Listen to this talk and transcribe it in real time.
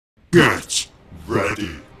Get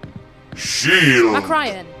ready. Shield!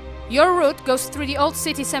 Macryan, your route goes through the old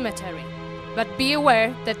city cemetery. But be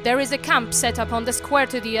aware that there is a camp set up on the square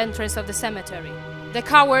to the entrance of the cemetery. The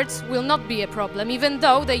cowards will not be a problem, even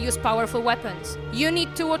though they use powerful weapons. You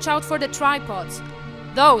need to watch out for the tripods.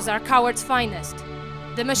 Those are cowards' finest.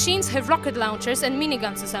 The machines have rocket launchers and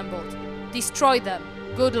miniguns assembled. Destroy them.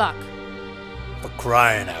 Good luck. For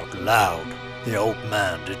crying out loud, the old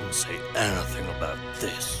man didn't say anything about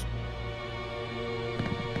this.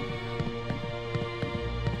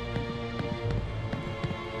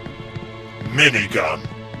 Minigun.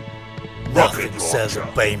 Rocket Nothing launcher. says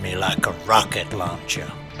obey me like a rocket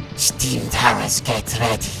launcher. Steam towers, get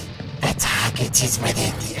ready. The target is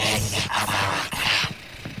within the area of our camp.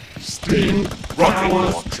 Steam rocket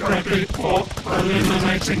launcher. Ready for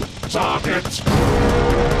eliminating targets.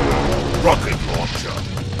 Rocket launcher.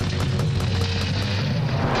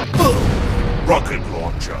 Rocket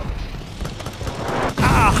launcher.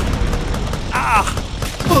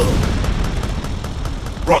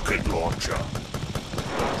 Rocket launcher.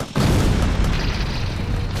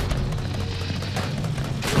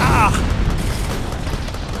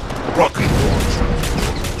 Rocket launcher.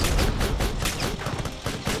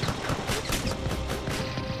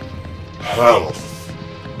 Health.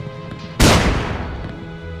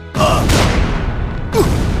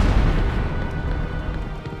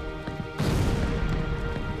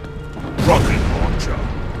 Rocket launcher.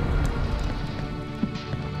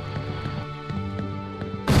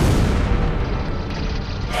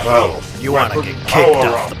 Health. You wanna Weapon get kicked power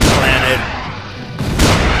off up. the planet?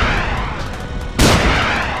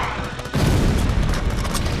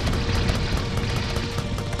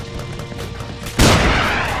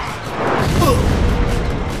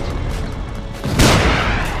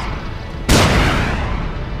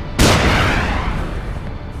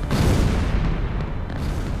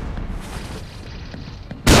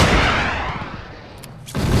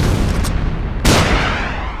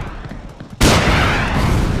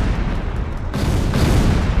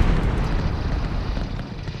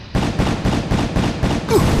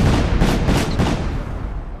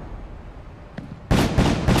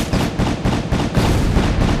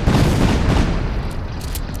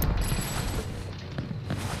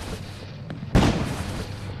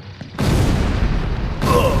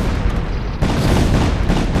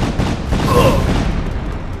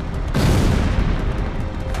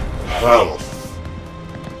 Health.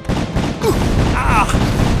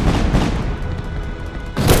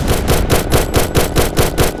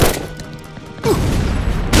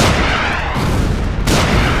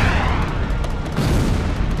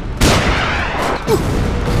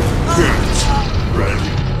 Get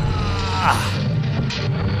ready.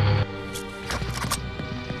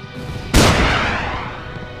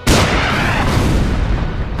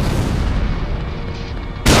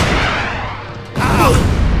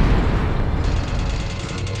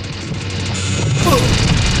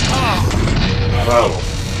 Health.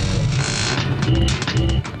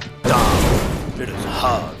 It is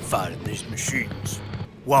hard fighting these machines.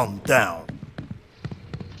 One down.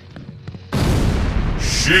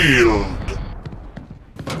 Shield.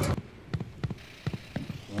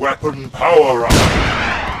 Weapon power up.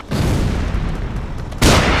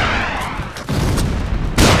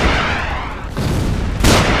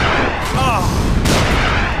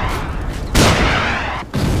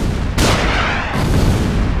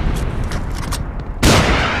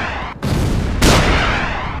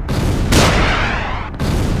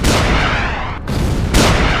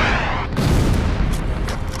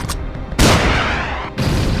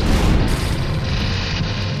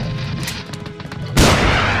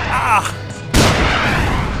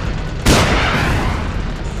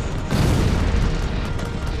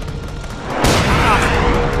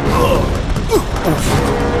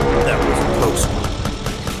 That was a close one.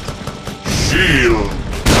 Shield.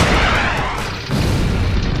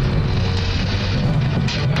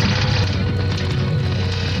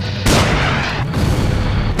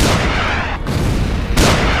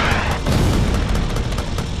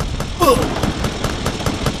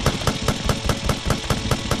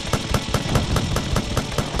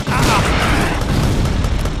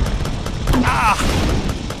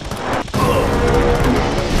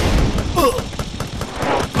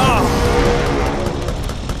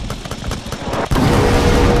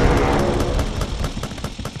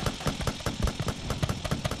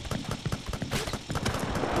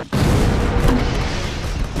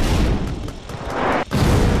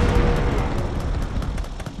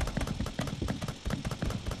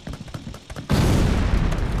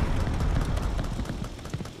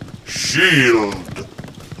 Shield.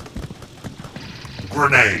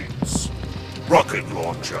 Grenades. Rocket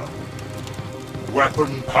launcher.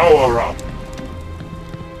 Weapon power-up.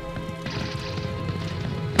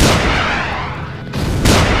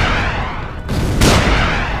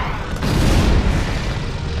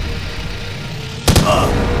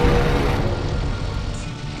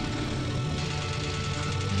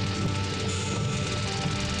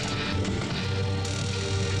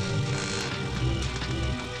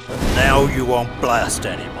 Now you won't blast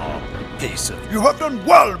anymore, piece of... You have done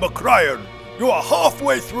well, Macryan! You are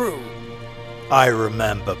halfway through! I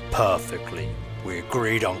remember perfectly. We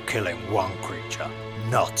agreed on killing one creature,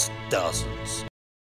 not dozens.